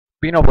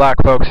Beano Black,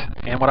 folks,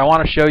 and what I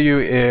want to show you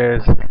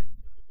is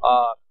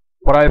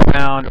what I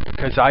found,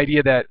 because the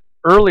idea that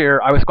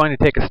earlier I was going to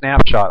take a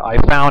snapshot. I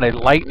found a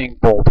lightning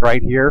bolt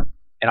right here,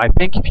 and I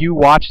think if you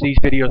watch these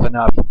videos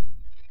enough,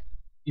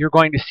 you're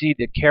going to see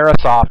that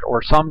Carasoft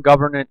or some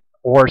government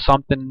or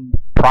something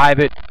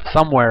private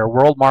somewhere,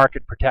 world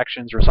market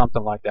protections or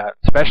something like that,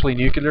 especially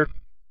nuclear,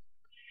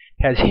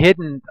 has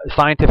hidden a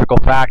scientific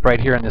fact right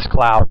here in this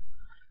cloud.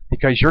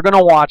 Because you're going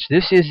to watch,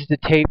 this is the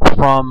tape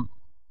from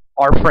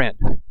our friend,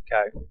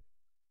 okay?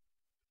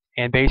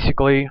 And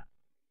basically,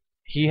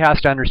 he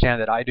has to understand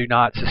that I do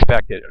not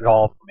suspect it at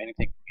all from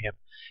anything from him.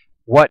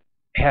 What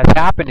has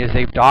happened is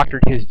they've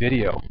doctored his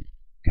video,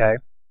 okay?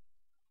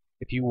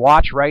 If you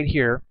watch right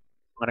here,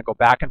 I'm going to go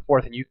back and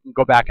forth, and you can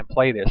go back and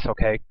play this,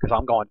 okay? Because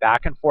I'm going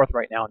back and forth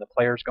right now, and the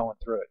player's going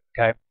through it,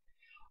 okay?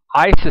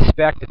 I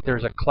suspect that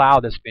there's a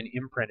cloud that's been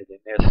imprinted in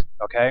this,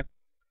 okay?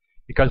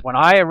 Because when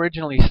I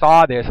originally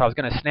saw this, I was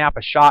going to snap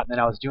a shot, and then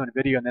I was doing a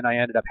video, and then I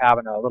ended up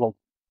having a little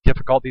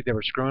difficulty. They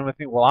were screwing with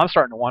me. Well, I'm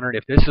starting to wonder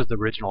if this is the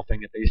original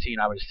thing that they seen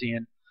I was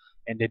seeing,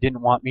 and they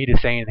didn't want me to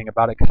say anything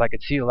about it because I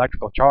could see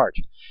electrical charge.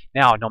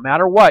 Now, no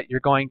matter what, you're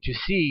going to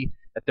see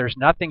that there's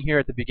nothing here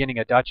at the beginning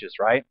of Dutchess,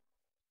 right?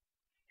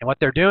 And what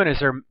they're doing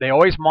is they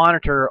always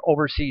monitor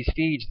overseas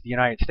feeds to the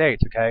United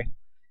States, okay?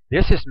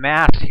 This is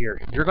masked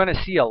here. You're going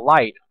to see a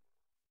light,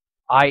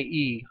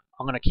 i.e.,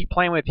 I'm going to keep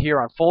playing with here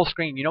on full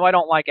screen. You know I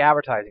don't like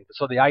advertising,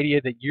 so the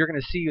idea that you're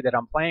going to see that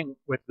I'm playing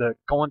with the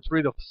going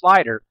through the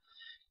slider,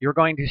 you're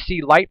going to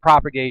see light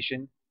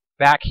propagation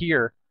back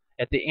here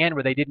at the end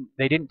where they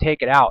didn't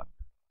take it out.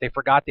 They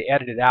forgot to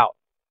edit it out.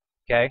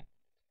 Okay?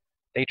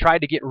 They tried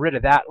to get rid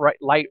of that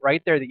light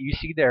right there that you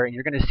see there, and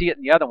you're going to see it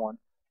in the other one,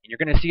 and you're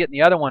going to see it in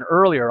the other one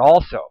earlier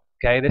also.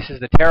 Okay? This is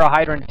the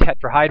terahydrin,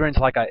 tetrahydrins,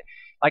 like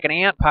an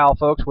ant pile,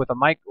 folks, with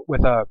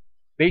a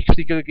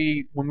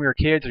basically, when we were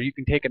kids, or you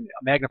can take a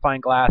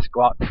magnifying glass,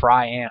 go out and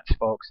fry ants,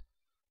 folks,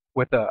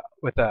 with a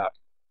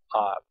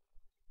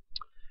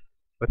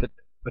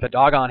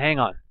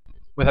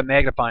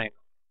magnifying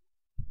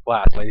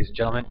glass, ladies and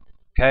gentlemen.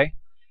 Okay,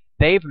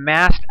 they've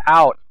masked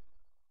out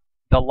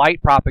the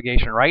light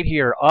propagation right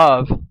here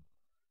of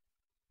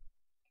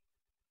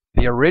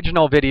the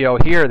original video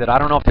here. That I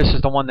don't know if this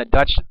is the one that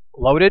Dutch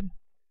loaded,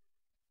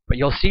 but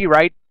you'll see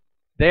right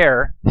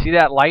there. See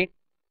that light?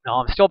 Now,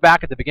 I'm still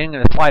back at the beginning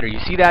of the slider. You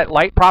see that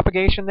light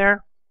propagation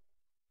there?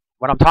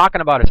 What I'm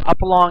talking about is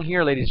up along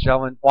here, ladies and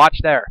gentlemen. Watch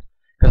there.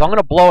 Because I'm going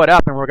to blow it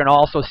up, and we're going to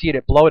also see it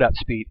at blowed up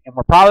speed. And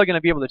we're probably going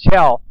to be able to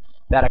tell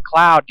that a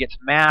cloud gets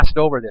masked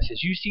over this.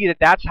 As you see that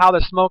that's how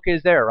the smoke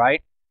is there,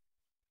 right?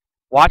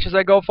 Watch as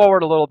I go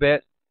forward a little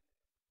bit.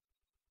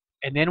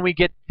 And then we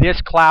get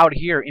this cloud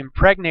here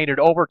impregnated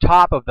over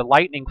top of the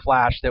lightning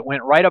flash that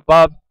went right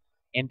above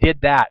and did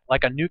that,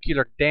 like a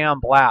nuclear dam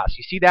blast.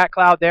 You see that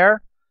cloud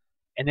there?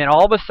 And then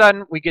all of a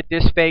sudden, we get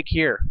this fake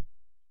here,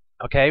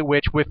 okay,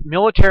 which with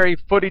military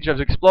footage of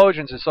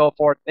explosions and so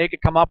forth, they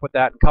could come up with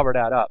that and cover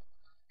that up.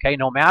 Okay,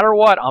 no matter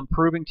what, I'm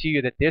proving to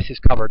you that this is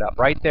covered up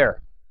right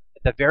there.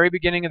 At the very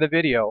beginning of the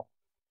video,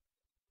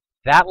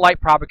 that light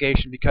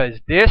propagation,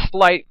 because this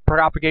light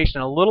propagation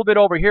a little bit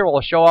over here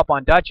will show up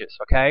on Dutchess,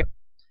 okay?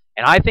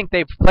 And I think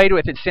they've played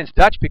with it since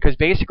Dutch, because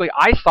basically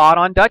I saw it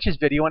on Dutch's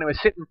video, and it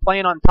was sitting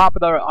playing on top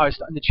of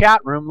in the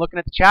chat room, looking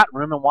at the chat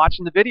room and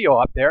watching the video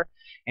up there,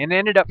 and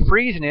ended up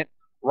freezing it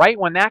right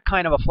when that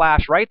kind of a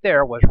flash right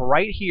there was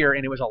right here,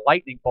 and it was a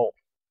lightning bolt.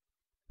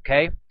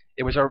 Okay,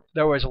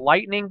 there was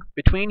lightning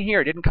between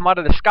here. It didn't come out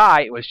of the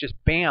sky. It was just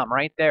bam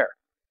right there.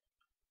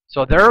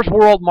 So there's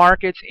world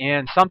markets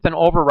and something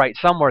overwrite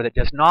somewhere that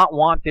does not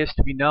want this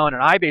to be known,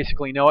 and I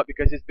basically know it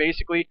because it's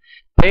basically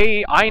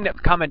I end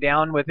up coming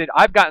down with it.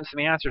 I've gotten some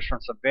answers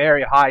from some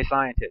very high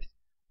scientists.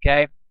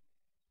 Okay,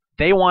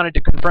 they wanted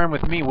to confirm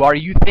with me, well, are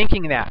you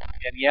thinking that?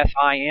 And yes,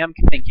 I am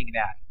thinking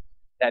that.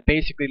 That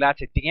basically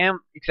that's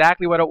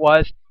exactly what it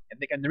was,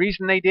 and the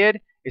reason they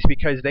did is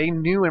because they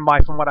knew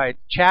from what I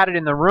chatted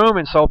in the room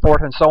and so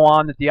forth and so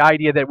on, that the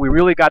idea that we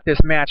really got this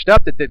matched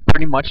up, that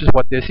pretty much is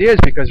what this is,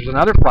 because there's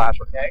another flash,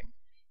 okay?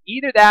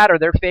 Either that or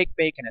they're fake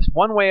baking us,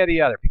 one way or the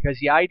other, because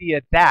the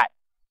idea that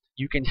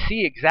you can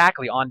see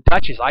exactly on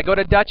Dutchess. I go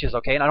to Dutchess,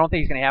 okay, and I don't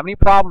think he's going to have any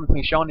problem with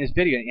me showing this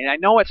video, and I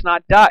know it's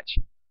not Dutch,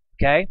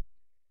 okay?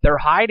 They're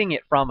hiding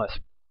it from us,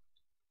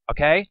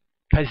 okay?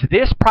 Because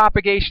this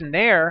propagation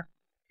there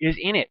is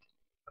in it,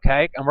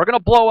 okay? And we're going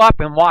to blow up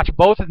and watch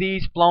both of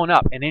these blown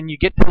up. And then you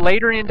get to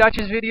later in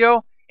Dutch's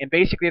video, and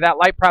basically that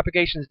light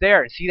propagation is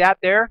there. And see that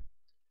there?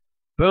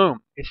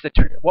 Boom. It's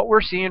what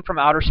we're seeing from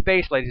outer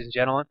space, ladies and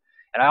gentlemen.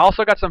 And I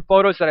also got some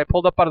photos that I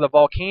pulled up out of the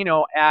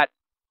volcano at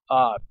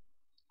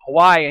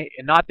Hawaii,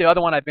 and not the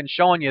other one I've been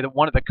showing you.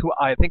 One of the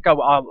I think I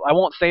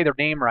won't say their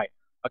name right,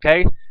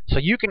 okay? So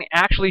you can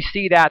actually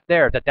see that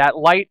there, that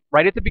light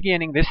right at the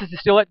beginning. This is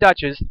still at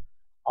Dutch's.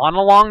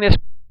 Along this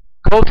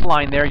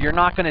coastline there, you're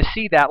not going to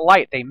see that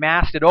light. They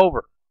masked it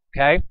over,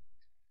 okay?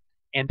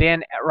 And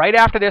then right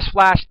after this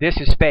flash, this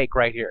is fake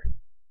right here.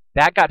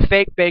 That got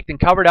fake baked and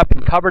covered up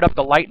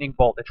the lightning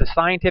bolt. It's a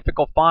scientific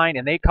find,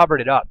 and they covered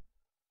it up,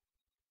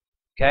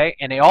 okay?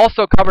 And they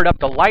also covered up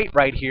the light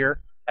right here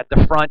at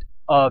the front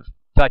of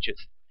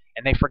touches.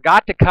 And they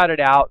forgot to cut it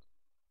out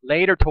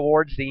later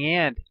towards the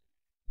end.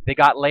 They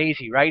got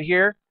lazy right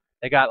here.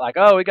 They got like,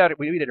 oh, we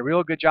did a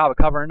real good job of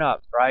covering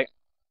up, right?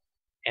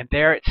 And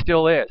there it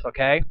still is,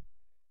 okay?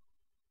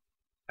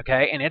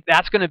 Okay, and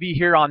that's going to be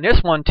here on this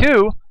one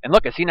too. And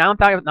look, see,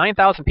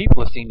 9,000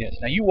 people have seen this.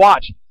 Now you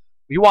watch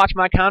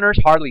my counters,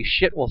 hardly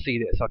shit will see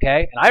this,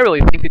 okay? And I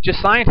really think that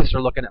just scientists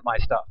are looking at my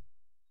stuff,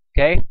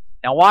 okay?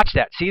 Now watch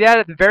that. See that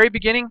at the very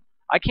beginning?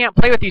 I can't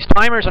play with these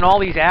timers and all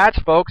these ads,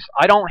 folks.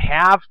 I don't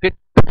have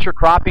picture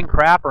cropping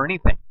crap or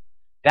anything.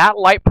 That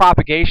light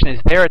propagation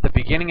is there at the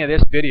beginning of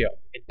this video.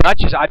 And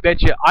Dutch is, I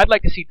bet you, I'd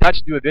like to see Dutch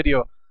do a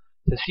video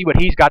to see what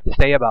he's got to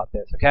say about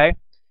this, okay?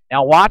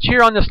 Now watch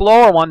here on this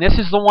lower one. This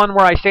is the one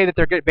where I say that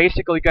they're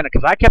basically going to,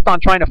 because I kept on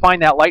trying to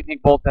find that lightning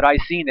bolt that I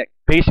seen that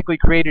basically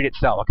created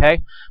itself,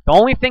 okay? The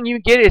only thing you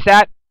get is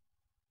that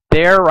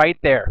there, right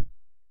there.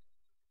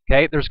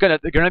 Okay, there's going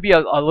to be a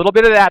little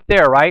bit of that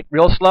there, right?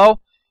 Real slow.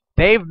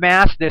 They've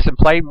masked this and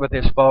played with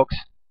this, folks.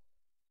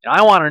 And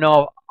I want to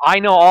know,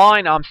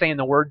 I'm saying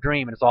the word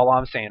dream, and it's all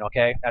I'm saying,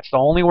 okay? That's the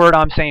only word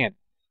I'm saying.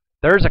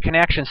 There's a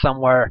connection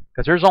somewhere,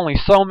 because there's only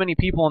so many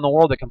people in the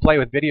world that can play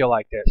with video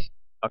like this,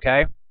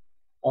 okay?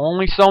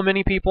 Only so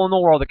many people in the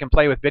world that can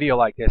play with video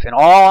like this. And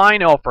all I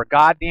know for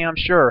goddamn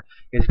sure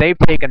is they've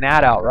taken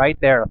that out right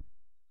there.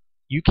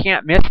 You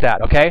can't miss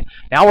that, okay?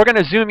 Now we're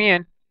going to zoom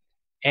in,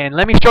 and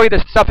let me show you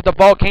this stuff at the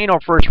volcano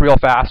first real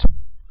fast.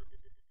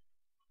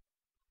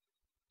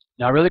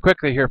 Now really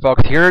quickly here,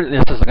 folks, here,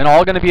 this is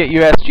all going to be at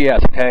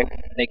USGS, okay?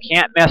 They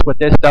can't mess with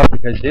this stuff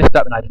because this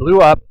stuff, and I blew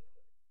up.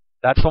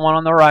 That's the one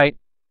on the right,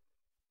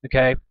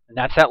 okay? And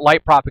that's that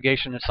light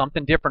propagation. It's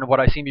something different of what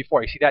I've seen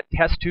before. You see that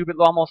test tube it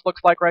almost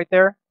looks like right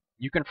there?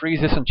 You can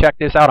freeze this and check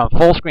this out on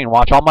full screen.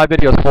 Watch all my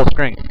videos full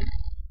screen.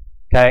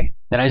 Okay?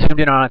 Then I zoomed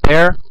in on it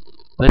there.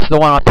 This is the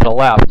one on to the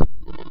left.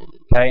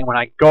 Okay? And when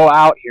I go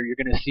out here, you're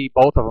going to see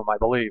both of them, I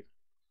believe.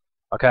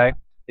 Okay?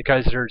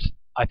 Because there's,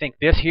 I think,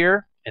 this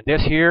here and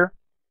this here.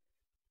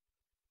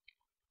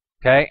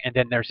 Okay? And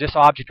then there's this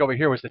object over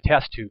here was the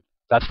test tube.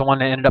 That's the one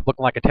that ended up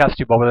looking like a test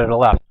tube over there to the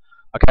left.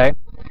 Okay?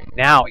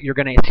 Now you're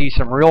going to see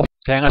some real...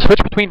 Okay, I'm going to switch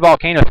between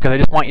volcanoes because I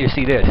just want you to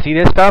see this. See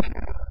this stuff?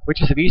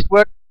 Witches of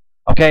Eastwick?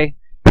 Okay?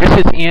 This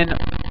is in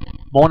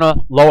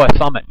Mauna Loa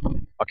Summit.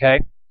 Okay?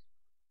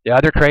 The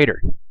other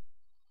crater.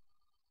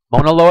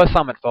 Mauna Loa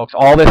Summit, folks.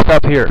 All this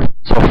stuff here.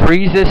 So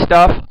freeze this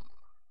stuff,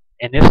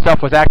 and this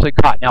stuff was actually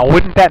caught. Now,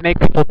 wouldn't that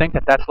make people think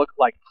that that's looked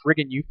like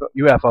friggin'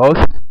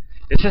 UFOs?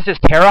 This is this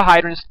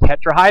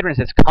tetrahydrons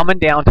that's coming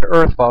down to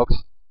Earth, folks.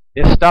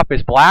 This stuff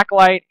is black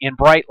light and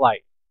bright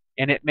light.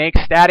 And it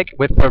makes static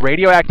with the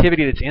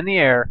radioactivity that's in the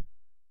air.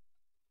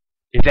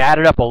 It's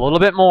added up a little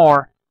bit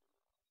more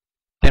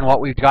than what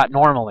we've got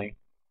normally,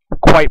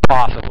 quite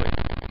possibly.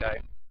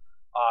 Okay,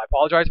 I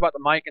apologize about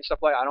the mic and stuff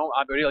like that.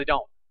 I really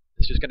don't.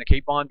 It's just going to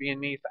keep on being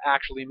me,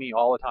 actually me,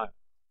 all the time.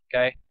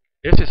 Okay,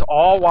 this is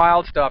all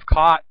wild stuff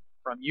caught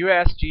from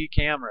USG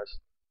cameras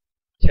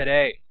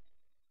today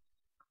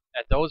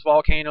at those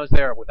volcanoes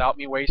there, without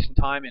me wasting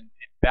time and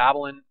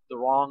babbling the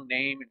wrong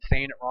name and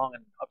saying it wrong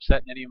and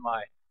upsetting any of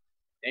my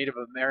Native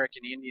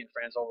American Indian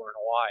friends over in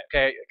Hawaii.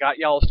 Okay, I got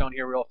Yellowstone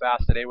here real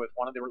fast today with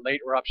one of the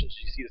late eruptions.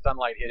 You see the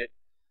sunlight hit it.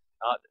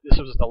 This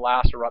was the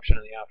last eruption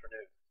in the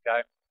afternoon.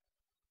 Okay,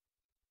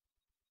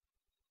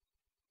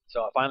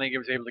 so I finally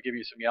was able to give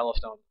you some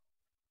Yellowstone.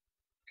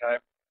 Okay,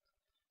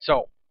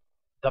 so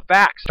the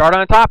facts start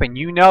on the top, and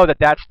you know that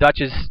that's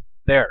Dutch's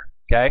there.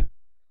 Okay,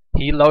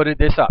 he loaded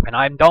this up,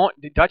 and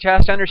Dutch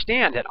has to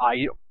understand that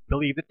I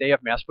believe that they have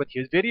messed with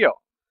his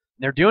video.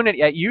 They're doing it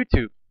at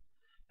YouTube.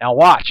 Now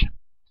watch.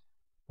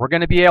 We're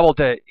going to be able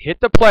to hit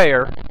the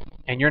player,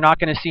 and you're not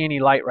going to see any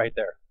light right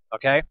there,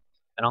 okay?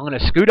 And I'm going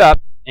to scoot up,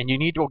 and you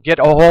need to get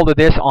a hold of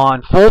this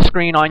on full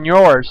screen on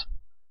yours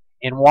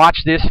and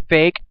watch this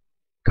fake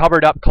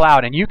covered up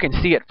cloud. And you can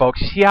see it,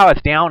 folks. You see how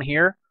it's down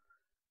here?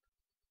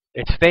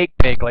 It's fake,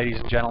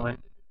 ladies and gentlemen,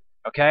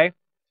 okay?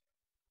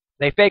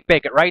 They fake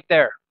bake it right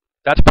there.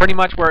 That's pretty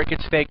much where it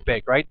gets fake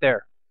baked, right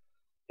there.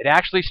 It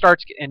actually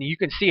starts, and you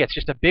can see it's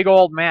just a big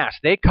old mass.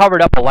 They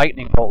covered up a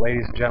lightning bolt,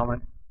 ladies and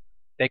gentlemen.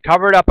 They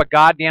covered up a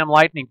goddamn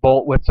lightning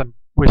bolt with some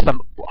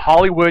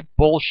Hollywood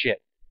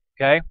bullshit.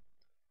 Okay?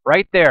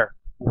 Right there.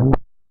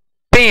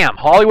 Bam!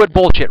 Hollywood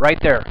bullshit right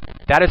there.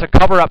 That is a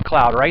cover-up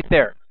cloud right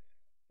there.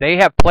 They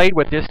have played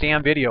with this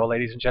damn video,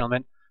 ladies and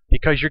gentlemen,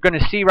 because you're going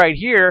to see right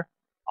here,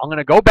 I'm going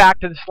to go back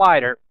to the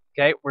slider.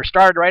 Okay? We're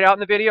started right out in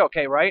the video.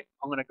 Okay, right?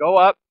 I'm going to go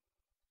up.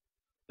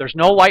 There's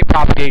no light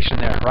propagation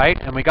there, right?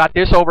 And we got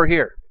this over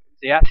here.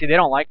 See, they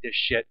don't like this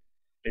shit.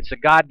 It's the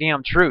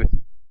goddamn truth.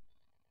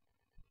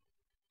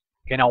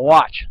 Okay, now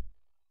watch.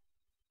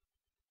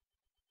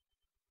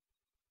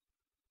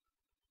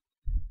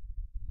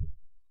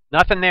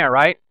 Nothing there,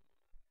 right?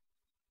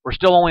 We're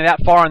still only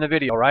that far in the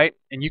video, right?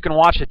 And you can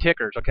watch the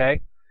tickers,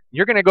 okay?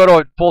 You're going to go to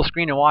a full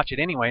screen and watch it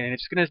anyway, and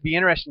it's going to be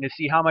interesting to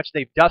see how much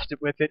they've dusted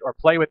with it or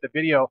play with the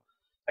video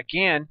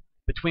again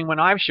between when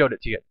I've showed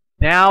it to you.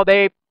 Now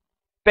they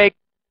fake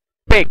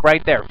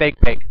right there, fake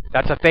bake.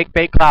 That's a fake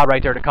bake cloud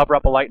right there to cover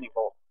up a lightning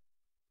bolt.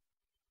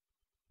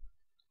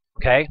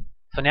 Okay?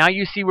 So now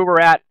you see where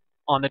we're at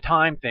on the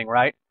time thing,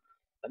 right?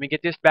 Let me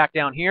get this back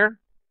down here.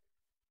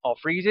 I'll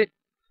freeze it.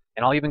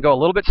 And I'll even go a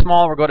little bit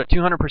smaller. We'll go to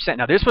 200%.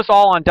 Now this was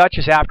all on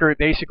Duchess after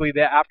basically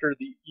after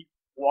the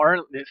war.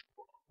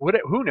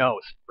 Who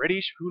knows?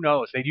 British? Who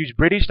knows? They'd use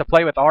British to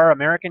play with our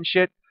American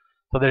shit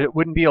so that it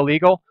wouldn't be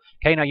illegal.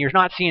 Okay, now you're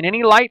not seeing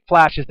any light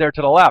flashes there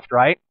to the left,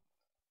 right?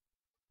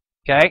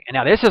 Okay, and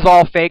now this is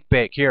all fake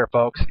bake here,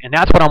 folks. And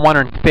that's what I'm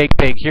wondering, fake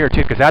bake here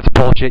too, because that's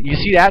bullshit. You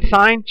see that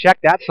sign? Check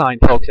that sign,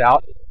 folks,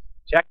 out.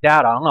 Check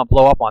that out. I'm going to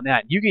blow up on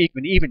that. You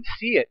can even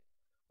see it.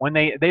 When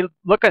they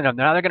look at them,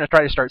 now they're going to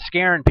try to start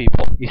scaring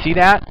people. You see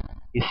that?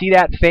 You see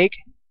that fake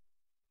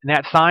and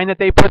that sign that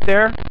they put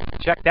there?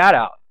 Check that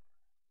out.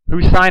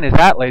 Whose sign is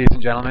that, ladies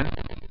and gentlemen?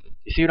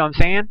 You see what I'm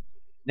saying?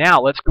 Now,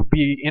 let's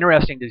be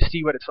interesting to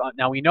see what it's on.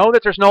 Now, we know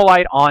that there's no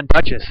light on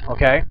Duchess,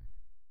 okay?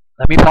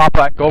 Let me pop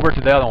back over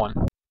to the other one.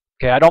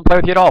 Okay, I don't play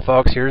with you at all,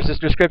 folks. Here's this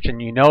description.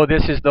 You know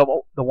this is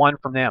the one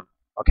from them,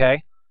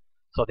 okay?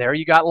 So there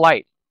you got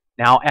light.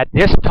 Now, at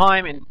this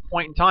time and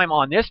point in time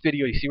on this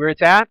video, you see where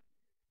it's at?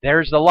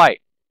 There's the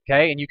light,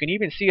 okay? And you can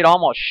even see it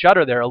almost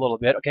shudder there a little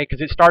bit, okay, because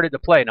it started to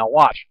play. Now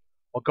watch.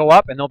 We'll go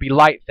up, and there'll be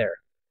light there.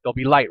 There'll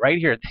be light right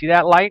here. See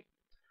that light?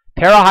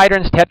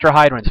 Terahydrons,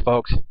 tetrahydrons,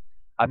 folks.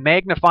 A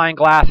magnifying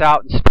glass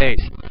out in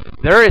space.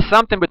 There is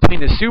something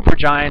between the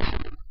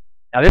supergiants.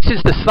 Now this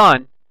is the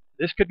sun.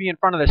 This could be in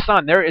front of the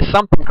sun. There is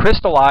something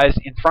crystallized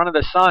in front of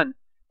the sun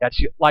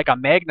that's like a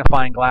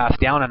magnifying glass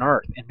down on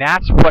Earth. And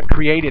that's what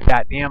created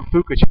that damn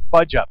Fukushima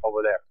fudge up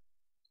over there.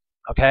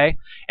 Okay?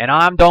 And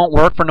I don't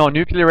work for no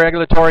nuclear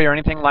regulatory or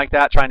anything like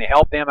that, trying to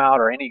help them out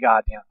or any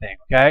goddamn thing,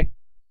 okay?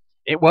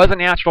 It was a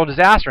natural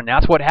disaster, and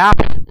that's what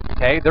happened,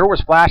 okay? There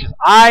was flashes.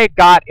 I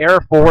got Air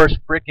Force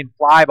freaking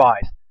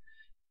flybys.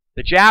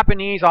 The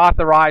Japanese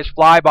authorized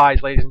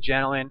flybys, ladies and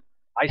gentlemen.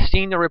 I've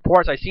seen the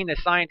reports. I've seen the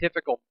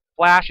scientific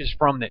flashes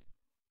from it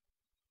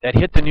that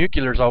hit the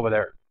nuclears over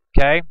there,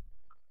 okay?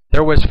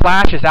 There was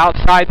flashes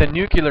outside the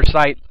nuclear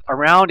site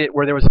around it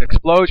where there was an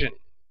explosion.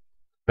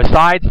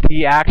 Besides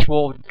the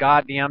actual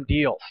goddamn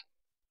deals.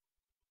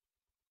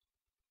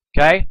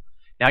 Okay?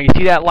 Now you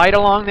see that light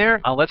along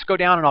there? Let's go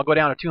down, and I'll go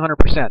down to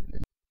 200%.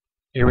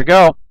 Here we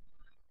go.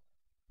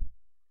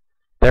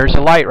 There's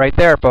the light right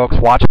there, folks.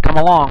 Watch it come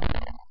along.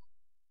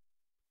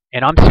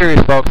 And I'm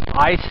serious, folks.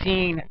 I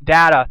seen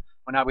data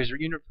when I was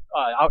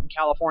out in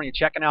California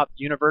checking out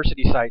the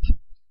university sites,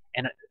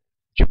 and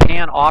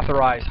Japan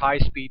authorized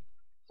high-speed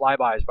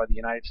flybys by the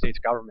United States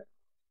government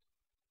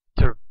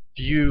to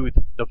view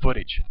the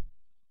footage.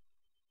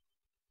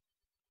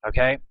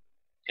 Okay?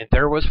 And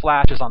there was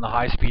flashes on the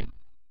high speed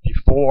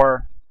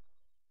before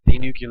the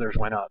nuclears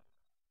went up.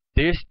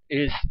 This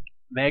is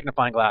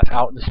magnifying glass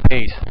out in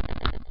space.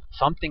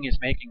 Something is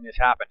making this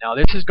happen. Now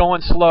this is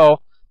going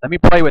slow. Let me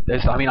play with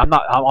this. I mean,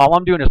 all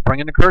I'm doing is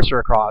bringing the cursor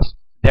across.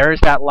 There's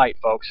that light,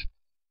 folks.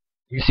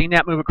 You've seen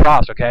that move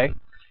across, okay?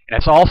 And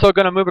it's also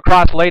going to move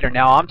across later.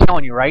 Now I'm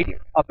telling you right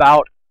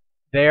about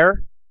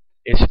there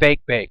is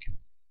fake bake.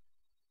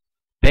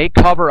 They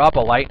cover up a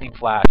lightning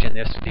flash in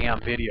this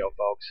damn video,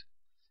 folks.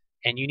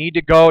 And you need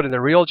to go to the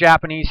real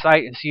Japanese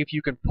site and see if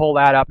you can pull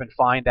that up and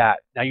find that.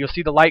 Now you'll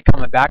see the light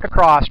coming back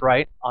across,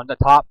 right, on the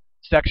top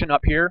section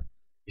up here.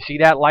 You see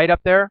that light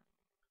up there?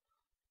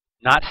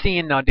 Not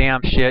seeing no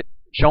damn shit,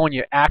 showing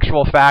you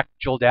actual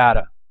factual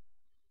data.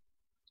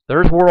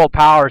 There's world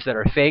powers that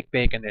are fake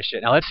baking this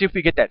shit. Now let's see if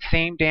we get that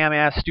same damn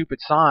ass stupid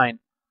sign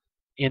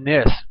in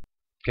this.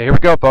 Okay, here we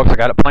go, folks. I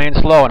got it playing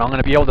slow, and I'm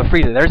going to be able to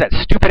freeze it. There's that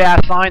stupid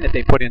ass sign that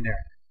they put in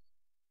there.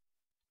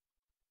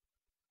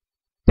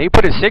 They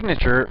put a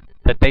signature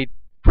that they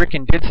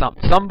freaking did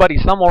something. Somebody,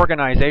 some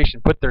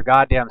organization put their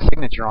goddamn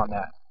signature on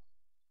that.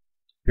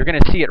 You're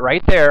going to see it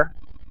right there.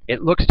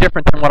 It looks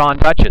different than what on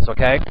Duchess,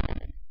 okay?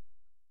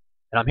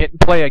 And I'm hitting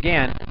play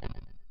again.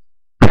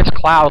 This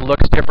cloud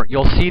looks different.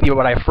 You'll see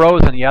what I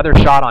froze in the other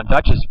shot on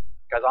Duchess,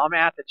 because I'm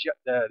at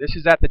this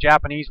is at the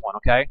Japanese one,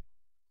 okay?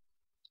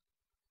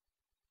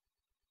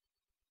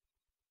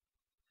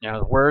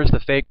 Now, where's the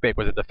fake bake?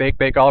 Was it the fake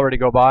bake already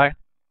go by?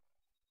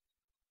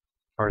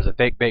 Or is the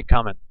fake bake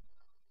coming?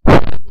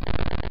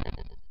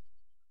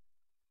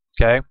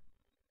 Okay.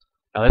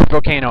 Now this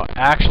volcano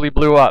actually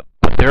blew up,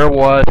 but there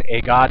was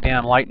a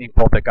goddamn lightning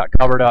bolt that got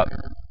covered up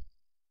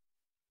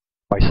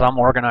by some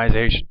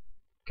organization.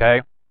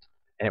 Okay.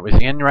 And it was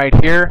in right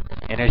here.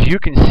 And as you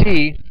can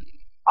see,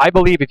 I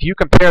believe if you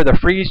compare the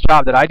freeze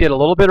job that I did a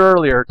little bit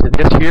earlier to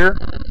this here,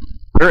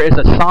 there is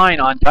a sign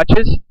on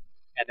Duchess,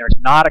 and there's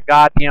not a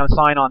goddamn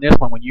sign on this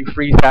one when you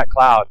freeze that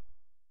cloud.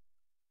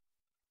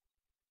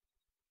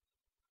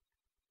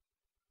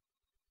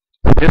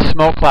 This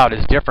smoke cloud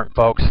is different,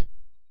 folks.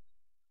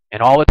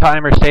 And all the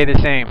timers stay the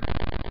same.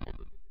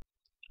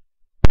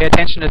 Pay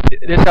attention to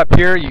this up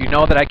here. You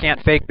know that I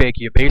can't fake bake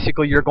you.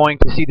 Basically, you're going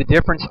to see the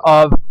difference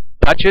of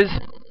Dutch's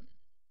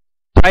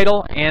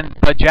title and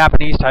the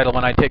Japanese title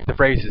when I take the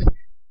phrases.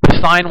 The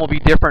sign will be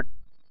different,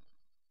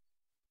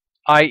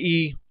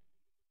 i.e.,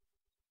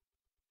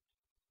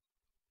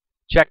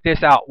 check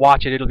this out.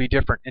 Watch it. It'll be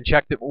different. And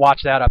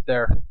watch that up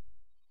there.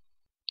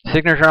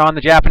 Signature on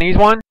the Japanese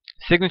one.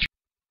 Signature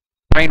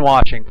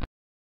brainwashing.